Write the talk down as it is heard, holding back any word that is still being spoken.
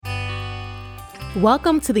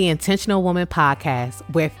Welcome to the Intentional Woman Podcast,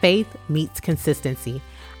 where faith meets consistency.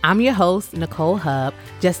 I'm your host, Nicole Hub,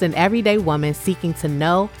 just an everyday woman seeking to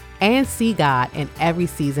know and see God in every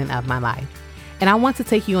season of my life. And I want to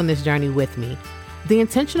take you on this journey with me. The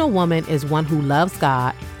intentional woman is one who loves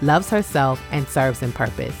God, loves herself, and serves in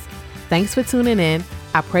purpose. Thanks for tuning in.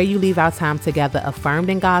 I pray you leave our time together affirmed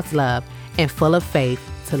in God's love and full of faith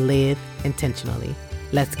to live intentionally.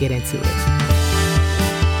 Let's get into it.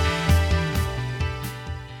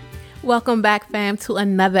 Welcome back, fam, to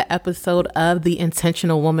another episode of the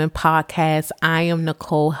Intentional Woman Podcast. I am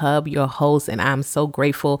Nicole Hub, your host, and I'm so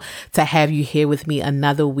grateful to have you here with me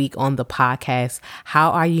another week on the podcast. How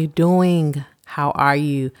are you doing? How are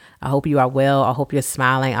you? I hope you are well. I hope you're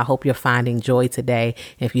smiling. I hope you're finding joy today.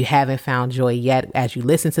 If you haven't found joy yet as you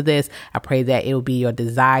listen to this, I pray that it will be your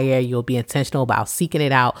desire. You'll be intentional about seeking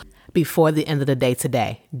it out before the end of the day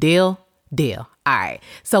today. Deal? Deal. All right.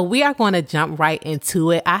 So we are going to jump right into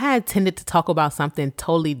it. I had intended to talk about something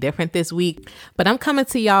totally different this week, but I'm coming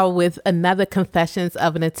to y'all with another Confessions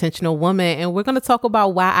of an Intentional Woman. And we're going to talk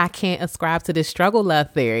about why I can't ascribe to this struggle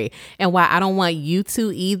love theory and why I don't want you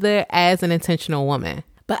to either as an intentional woman.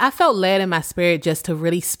 But I felt led in my spirit just to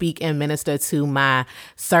really speak and minister to my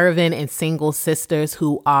serving and single sisters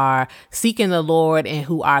who are seeking the Lord and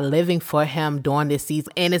who are living for Him during this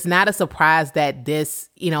season. And it's not a surprise that this,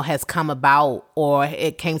 has come about, or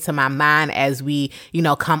it came to my mind as we,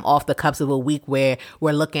 come off the cups of a week where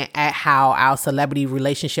we're looking at how our celebrity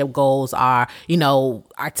relationship goals are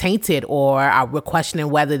tainted, or we're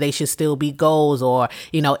questioning whether they should still be goals, or,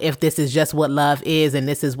 if this is just what love is and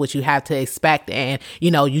this is what you have to expect. And,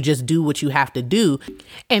 you just do what you have to do.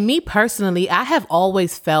 And me personally, I have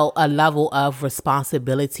always felt a level of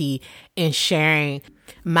responsibility in sharing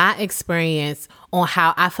my experience on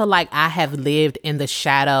how I feel like I have lived in the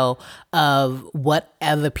shadow of what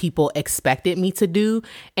other people expected me to do,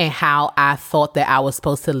 and how I thought that I was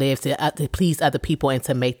supposed to live to please other people and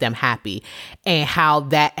to make them happy, and how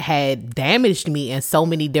that had damaged me in so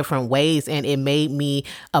many different ways. And it made me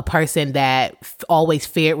a person that always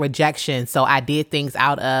feared rejection. So I did things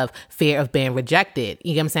out of fear of being rejected.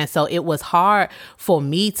 You know what I'm saying? So it was hard for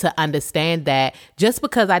me to understand that just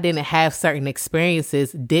because I didn't have certain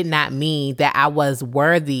experiences did not mean that I was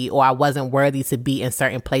worthy, or I wasn't worthy to be in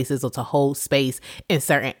certain places or to hold space in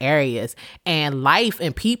certain areas. And life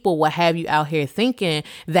and people will have you out here thinking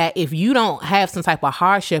that if you don't have some type of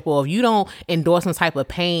hardship, or if you don't endure some type of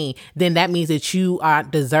pain, then that means that you aren't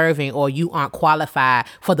deserving, or you aren't qualified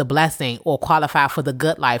for the blessing, or qualified for the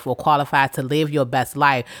good life, or qualified to live your best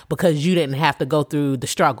life because you didn't have to go through the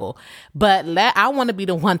struggle. But I want to be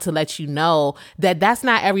the one to let you know that that's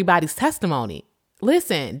not everybody's testimony.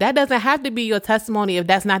 Listen, that doesn't have to be your testimony if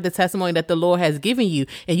that's not the testimony that the Lord has given you.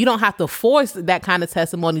 And you don't have to force that kind of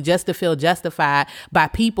testimony just to feel justified by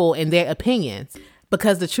people and their opinions.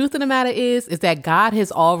 Because the truth of the matter is that God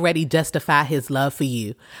has already justified His love for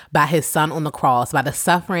you by His Son on the cross, by the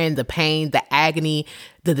suffering, the pain, the agony,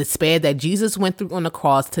 the despair that Jesus went through on the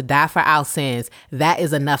cross to die for our sins. That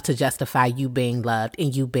is enough to justify you being loved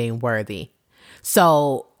and you being worthy.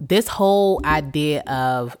 So this whole idea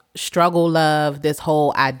of struggle love, this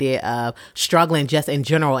whole idea of struggling just in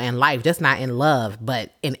general in life, just not in love,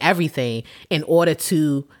 but in everything, in order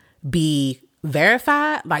to be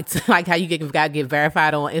verified, like how you gotta get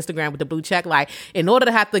verified on Instagram with the blue check. Like, in order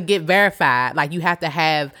to have to get verified, like, you have to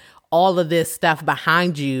have all of this stuff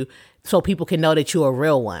behind you so people can know that you're a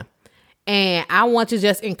real one. And I want to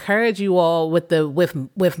just encourage you all with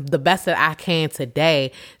the best that I can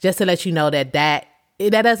today, just to let you know that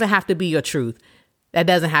doesn't have to be your truth. That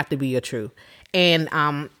doesn't have to be your truth. And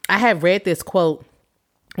I had read this quote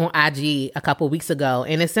on IG a couple weeks ago,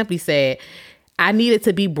 and it simply said, "I needed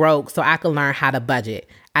to be broke so I could learn how to budget.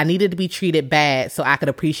 I needed to be treated bad so I could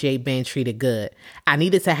appreciate being treated good. I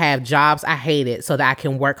needed to have jobs I hated so that I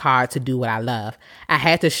can work hard to do what I love. I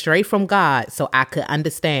had to stray from God so I could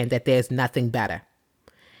understand that there's nothing better."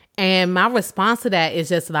 And my response to that is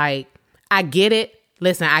just like, I get it.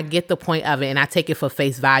 Listen, I get the point of it, and I take it for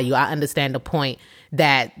face value. I understand the point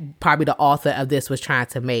that probably the author of this was trying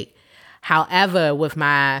to make. However, with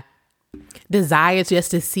my desire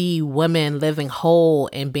just to see women living whole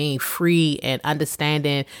and being free and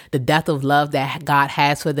understanding the depth of love that God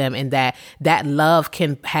has for them, and that love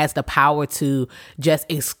has the power to just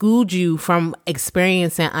exclude you from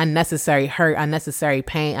experiencing unnecessary hurt, unnecessary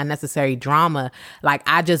pain, unnecessary drama. Like,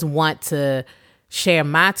 I just want to share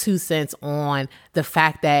my 2 cents on the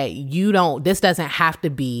fact that this doesn't have to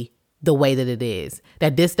be the way that it is,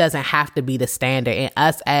 that this doesn't have to be the standard. And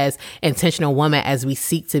us as intentional women, as we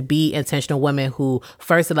seek to be intentional women who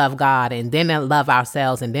first love God and then love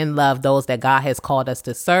ourselves and then love those that God has called us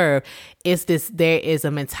to serve, there is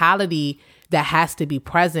a mentality that has to be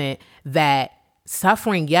present that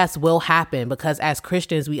suffering, yes, will happen, because as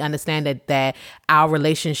Christians, we understand that our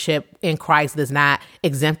relationship in Christ does not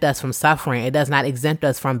exempt us from suffering. It does not exempt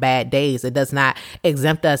us from bad days. It does not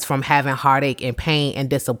exempt us from having heartache and pain and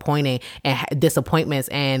disappointments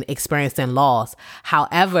and experiencing loss.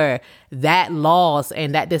 However, that loss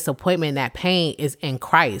and that disappointment, that pain is in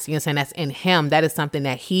Christ. You know what I'm saying? That's in Him. That is something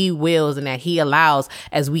that He wills and that He allows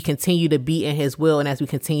as we continue to be in His will and as we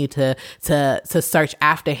continue to search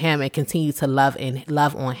after Him and continue to love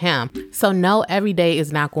on Him. So no, every day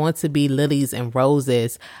is not going to be lilies and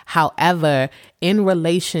roses. However, in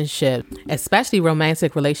relationship, especially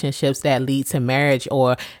romantic relationships that lead to marriage,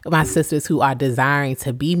 or my sisters who are desiring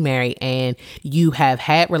to be married and you have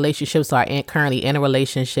had relationships or are currently in a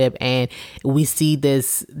relationship, and we see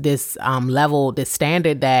this level, this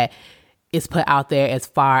standard that is put out there as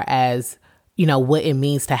far as, you know, what it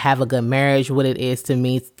means to have a good marriage, what it is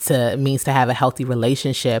means to have a healthy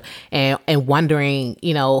relationship, and wondering,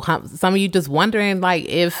 you know, some of you just wondering, like,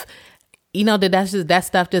 if, you know, that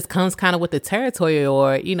stuff just comes kind of with the territory,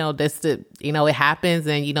 or, you know, it happens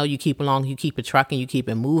and, you know, you keep it trucking, you keep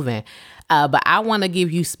it moving. But I want to give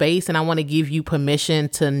you space, and I want to give you permission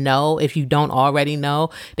to know, if you don't already know,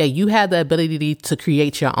 that you have the ability to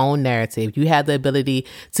create your own narrative. You have the ability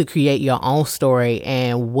to create your own story,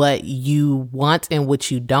 and what you want and what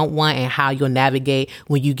you don't want, and how you'll navigate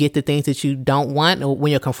when you get the things that you don't want, or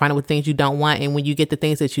when you're confronted with things you don't want, and when you get the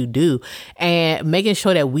things that you do, and making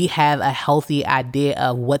sure that we have a healthy idea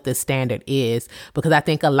of what the standard is. Because I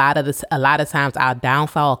think a lot of times our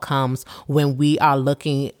downfall comes when we are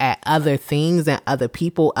looking at other things and other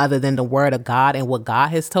people other than the word of God and what God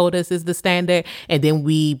has told us is the standard. And then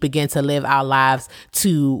we begin to live our lives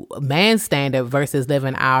to man's standard versus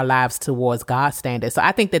living our lives towards God's standard. So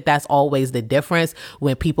I think that that's always the difference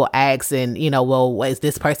when people ask, and, you know, well, is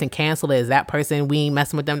this person canceled? Is that person, we ain't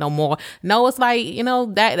messing with them no more? No, it's like, you know,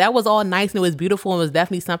 that was all nice and it was beautiful and it was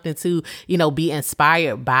definitely something to, you know, be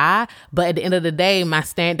inspired by. But at the end of the day,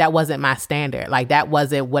 that wasn't my standard. Like, that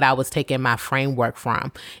wasn't what I was taking my framework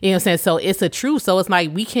from. You know what I'm saying? So it's a truth. So it's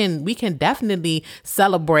like we can definitely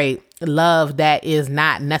celebrate love that is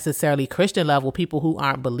not necessarily Christian love with people who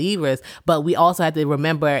aren't believers, but we also have to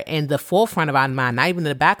remember in the forefront of our mind, not even in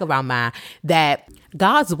the back of our mind, that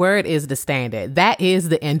God's word is the standard. That is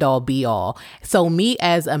the end all be all. So me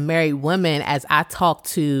as a married woman, as I talk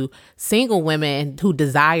to single women who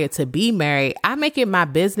desire to be married, I make it my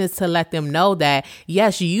business to let them know that,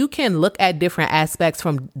 yes, you can look at different aspects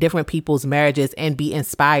from different people's marriages and be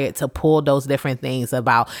inspired to pull those different things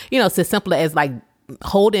about, you know, it's as simple as like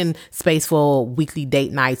holding space for weekly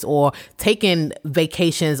date nights, or taking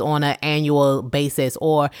vacations on an annual basis,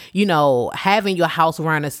 or, you know, having your house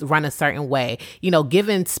run a certain way, you know,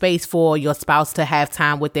 giving space for your spouse to have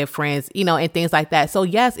time with their friends, you know, and things like that. So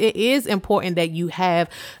yes, it is important that you have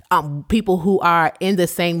people who are in the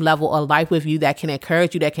same level of life with you, that can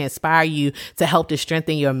encourage you, that can inspire you to help to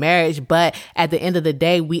strengthen your marriage. But at the end of the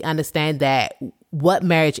day, we understand that what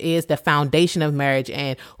marriage is, the foundation of marriage,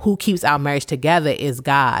 and who keeps our marriage together is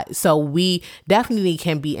God. So we definitely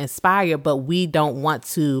can be inspired, but we don't want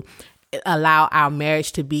to allow our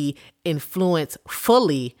marriage to be influenced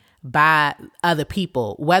fully by other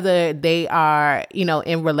people, whether they are, you know,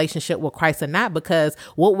 in relationship with Christ or not, because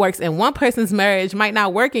what works in one person's marriage might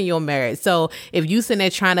not work in your marriage. So if you sitting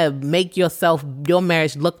there trying to make your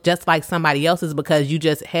marriage look just like somebody else's because you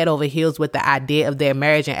just head over heels with the idea of their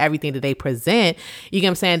marriage and everything that they present, you get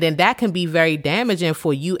what I'm saying, then that can be very damaging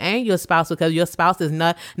for you and your spouse, because your spouse is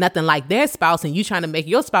nothing like their spouse, and you trying to make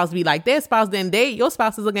your spouse be like their spouse, then your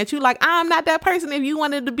spouse is looking at you like, I'm not that person. If you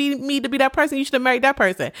wanted to be me to be that person, you should have married that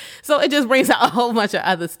person. So it just brings out a whole bunch of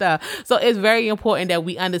other stuff. So it's very important that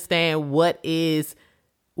we understand what it is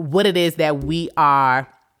that we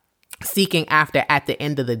are seeking after at the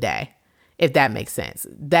end of the day, if that makes sense.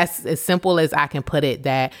 That's as simple as I can put it,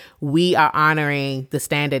 that we are honoring the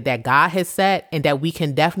standard that God has set, and that we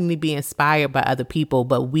can definitely be inspired by other people,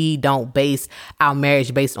 but we don't base our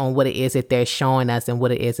marriage based on what it is that they're showing us and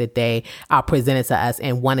what it is that they are presenting to us,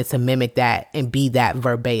 and wanting to mimic that and be that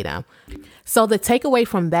verbatim. So the takeaway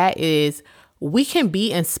from that is we can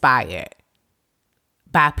be inspired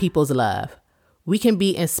by people's love. We can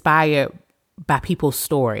be inspired by people's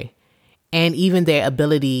story, and even their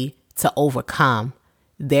ability to overcome,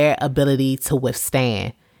 their ability to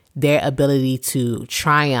withstand, their ability to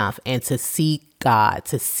triumph and to seek God,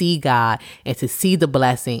 to see God and to see the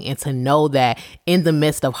blessing and to know that in the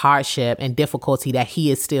midst of hardship and difficulty that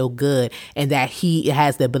he is still good and that he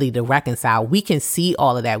has the ability to reconcile. We can see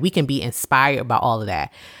all of that. We can be inspired by all of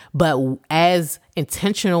that. But as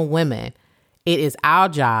intentional women, it is our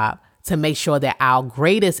job to make sure that our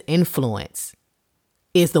greatest influence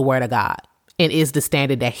is the word of God and is the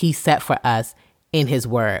standard that he set for us in his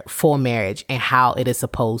word for marriage and how it is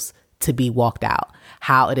supposed to be walked out,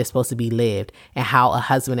 how it is supposed to be lived, and how a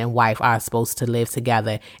husband and wife are supposed to live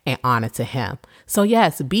together in honor to him. So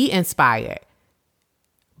yes, be inspired,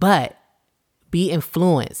 but be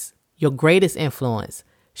influenced. Your greatest influence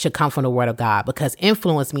should come from the word of God, because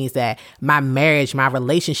influence means that my marriage, my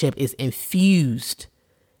relationship is infused,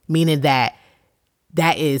 meaning that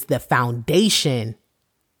is the foundation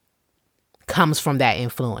comes from that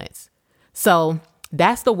influence. So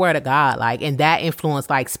that's the word of God, and that influence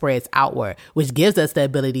spreads outward, which gives us the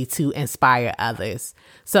ability to inspire others.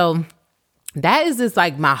 So that is just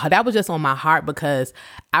that was just on my heart, because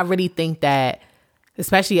I really think that,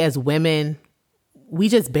 especially as women, we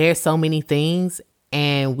just bear so many things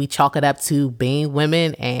and we chalk it up to being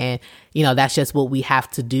women. And, that's just what we have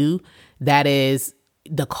to do. That is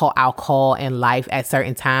our call in life at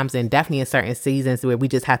certain times, and definitely in certain seasons where we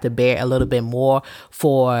just have to bear a little bit more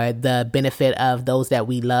for the benefit of those that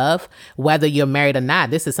we love, whether you're married or not.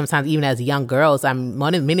 This is sometimes even as young girls.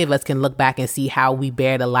 Many of us can look back and see how we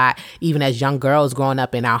bared a lot, even as young girls growing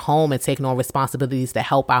up in our home and taking on responsibilities to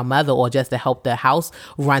help our mother or just to help the house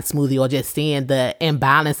run smoothly, or just seeing the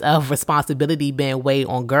imbalance of responsibility being weighed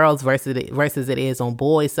on girls versus it is on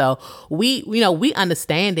boys. So we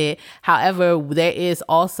understand it. However, there is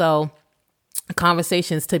also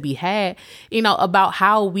conversations to be had, about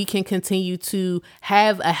how we can continue to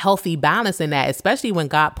have a healthy balance in that, especially when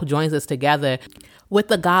God joins us together with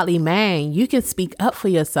a godly man. You can speak up for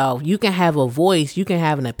yourself. You can have a voice. You can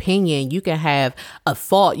have an opinion. You can have a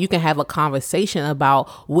thought. You can have a conversation about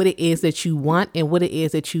what it is that you want and what it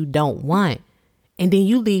is that you don't want. And then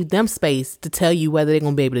you leave them space to tell you whether they're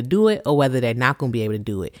going to be able to do it or whether they're not going to be able to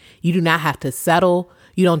do it. You do not have to settle.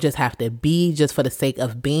 You don't just have to be just for the sake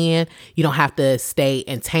of being. You don't have to stay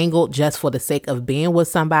entangled just for the sake of being with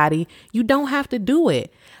somebody. You don't have to do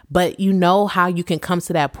it. But how you can come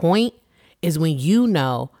to that point is when you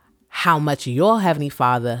know how much your Heavenly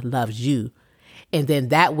Father loves you. And then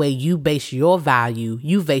that way you base your value,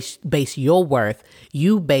 you base your worth,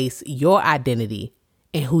 you base your identity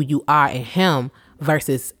in who you are in him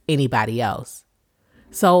versus anybody else.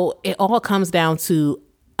 So it all comes down to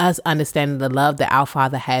us understanding the love that our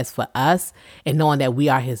Father has for us and knowing that we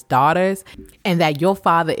are his daughters and that your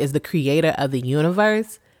Father is the creator of the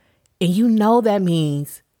universe. And that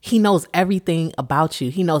means he knows everything about you.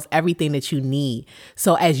 He knows everything that you need.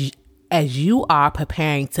 So as you are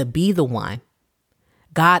preparing to be the one,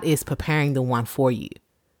 God is preparing the one for you.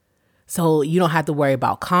 So you don't have to worry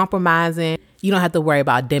about compromising. You don't have to worry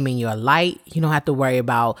about dimming your light. You don't have to worry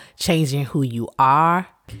about changing who you are.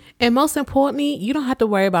 And most importantly, you don't have to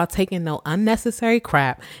worry about taking no unnecessary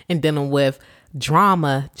crap and dealing with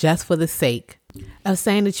drama just for the sake of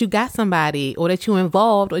saying that you got somebody or that you're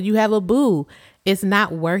involved or you have a boo. It's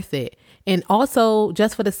not worth it. And also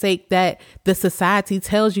just for the sake that the society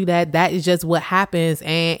tells you that is just what happens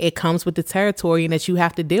and it comes with the territory and that you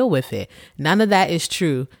have to deal with it. None of that is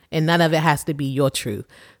true and none of it has to be your truth.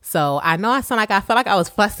 So I know I felt like I was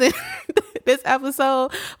fussing this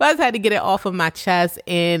episode, but I just had to get it off of my chest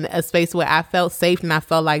in a space where I felt safe and I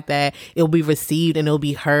felt like that it'll be received and it'll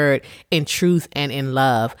be heard in truth and in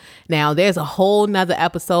love. Now, there's a whole nother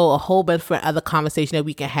episode, a whole bunch of other conversation that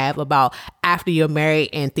we can have about after you're married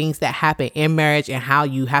and things that happen in marriage and how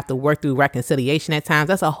you have to work through reconciliation at times.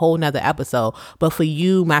 That's a whole nother episode. But for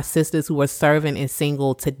you, my sisters who are serving and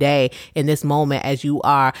single today in this moment, as you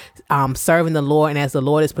are serving the Lord and as the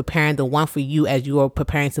Lord is preparing the one for you, as you are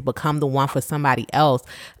preparing to become the one for somebody else,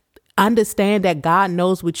 understand that God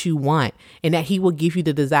knows what you want and that he will give you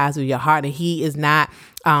the desires of your heart. And he is not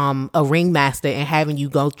a ringmaster and having you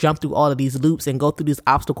go jump through all of these loops and go through these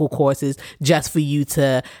obstacle courses just for you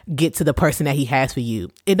to get to the person that he has for you.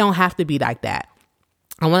 It don't have to be like that.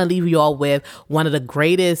 I want to leave you all with one of the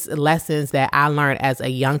greatest lessons that I learned as a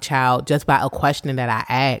young child just by a question that I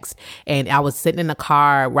asked. And I was sitting in the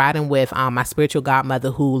car riding with my spiritual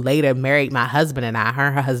godmother, who later married my husband and I. Her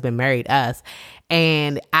and her husband married us.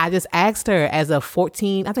 And I just asked her as I was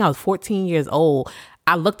 14 years old.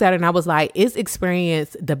 I looked at her and I was like, is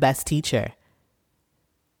experience the best teacher?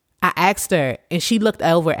 I asked her and she looked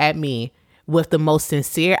over at me with the most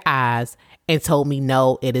sincere eyes and told me,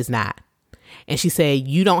 no, it is not. And she said,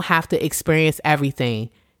 you don't have to experience everything,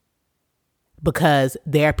 because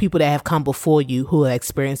there are people that have come before you who have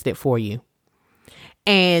experienced it for you.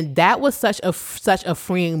 And that was such a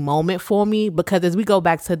freeing moment for me, because as we go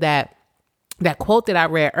back to that quote that I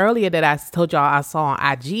read earlier that I told y'all I saw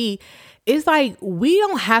on IG, it's like, we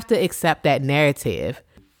don't have to accept that narrative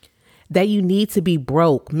that you need to be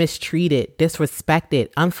broke, mistreated, disrespected,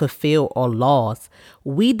 unfulfilled, or lost.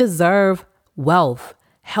 We deserve wealth,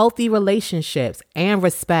 healthy relationships, and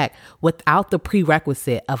respect without the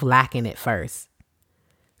prerequisite of lacking it first.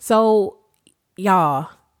 So, y'all,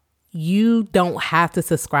 you don't have to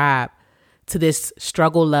subscribe to this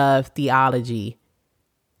struggle love theology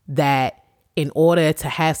that in order to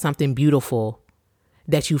have something beautiful,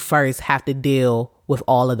 that you first have to deal with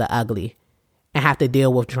all of the ugly and have to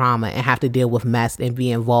deal with drama and have to deal with mess and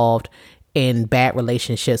be involved in bad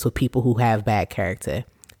relationships with people who have bad character.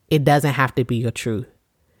 It doesn't have to be your truth.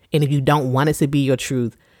 And if you don't want it to be your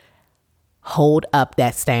truth, hold up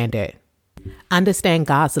that standard. Understand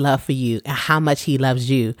God's love for you and how much he loves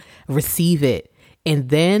you. Receive it. And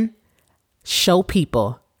then show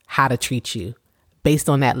people how to treat you based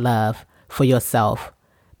on that love for yourself,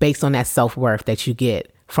 based on that self-worth that you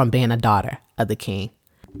get from being a daughter of the King.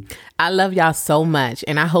 I love y'all so much,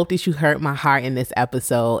 and I hope that you hurt my heart in this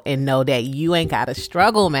episode and know that you ain't got to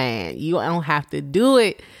struggle, man. You don't have to do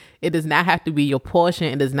it. It does not have to be your portion.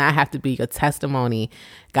 It does not have to be your testimony.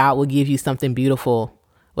 God will give you something beautiful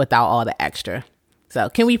without all the extra. So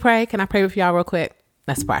can we pray? Can I pray with y'all real quick?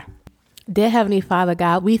 Let's pray. Dear Heavenly Father,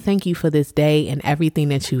 God, we thank you for this day and everything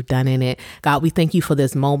that you've done in it. God, we thank you for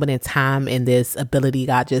this moment in time and this ability,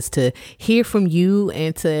 God, just to hear from you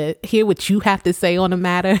and to hear what you have to say on the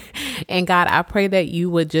matter. And God, I pray that you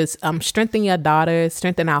would just strengthen your daughters,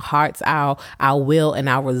 strengthen our hearts, our will and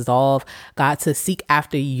our resolve, God, to seek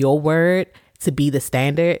after your word, to be the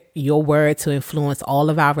standard, your word to influence all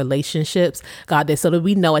of our relationships, God, that so that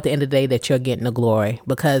we know at the end of the day that you're getting the glory.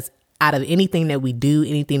 Because out of anything that we do,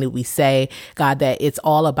 anything that we say, God, that it's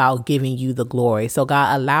all about giving you the glory. So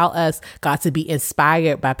God, allow us, God, to be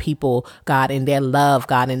inspired by people, God, in their love,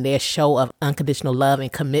 God, in their show of unconditional love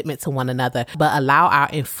and commitment to one another. But allow our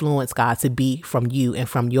influence, God, to be from you and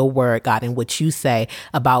from your word, God, and what you say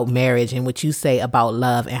about marriage and what you say about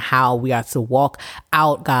love and how we are to walk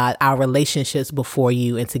out, God, our relationships before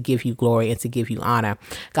you and to give you glory and to give you honor.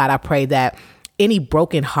 God, I pray that any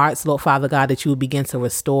broken hearts, Lord Father God, that you would begin to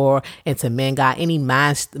restore and to mend, God, any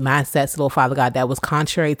mindsets, Lord Father God, that was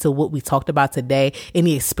contrary to what we talked about today,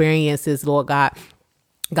 any experiences, Lord God,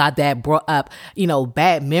 that brought up,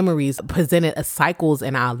 bad memories, presented as cycles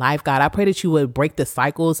in our life. God, I pray that you would break the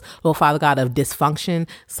cycles, Lord Father God, of dysfunction,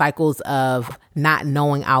 cycles of not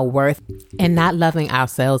knowing our worth and not loving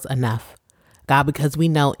ourselves enough. God, because we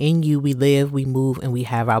know in you we live, we move, and we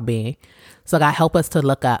have our being. So God, help us to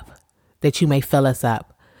look up, that you may fill us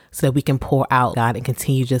up so that we can pour out, God, and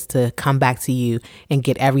continue just to come back to you and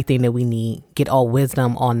get everything that we need, get all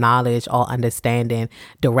wisdom, all knowledge, all understanding,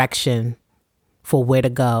 direction for where to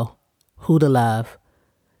go, who to love.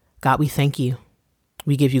 God, we thank you.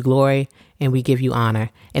 We give you glory and we give you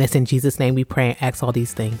honor. And it's in Jesus' name we pray and ask all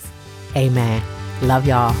these things. Amen. Love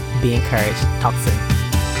y'all. Be encouraged. Talk soon.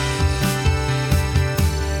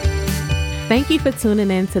 Thank you for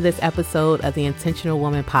tuning in to this episode of the Intentional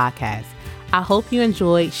Woman Podcast. I hope you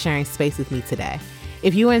enjoyed sharing space with me today.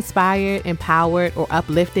 If you were inspired, empowered, or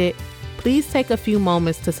uplifted, please take a few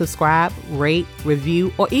moments to subscribe, rate,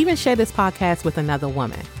 review, or even share this podcast with another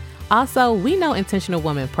woman. Also, we know Intentional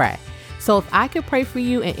Women pray. So if I could pray for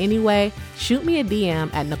you in any way, shoot me a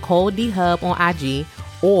DM at Nicole D. Hub on IG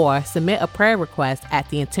or submit a prayer request at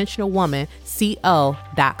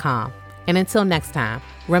theintentionalwomanco.com. And until next time,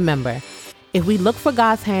 remember, if we look for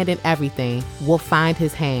God's hand in everything, we'll find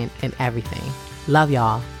his hand in everything. Love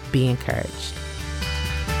y'all. Be encouraged.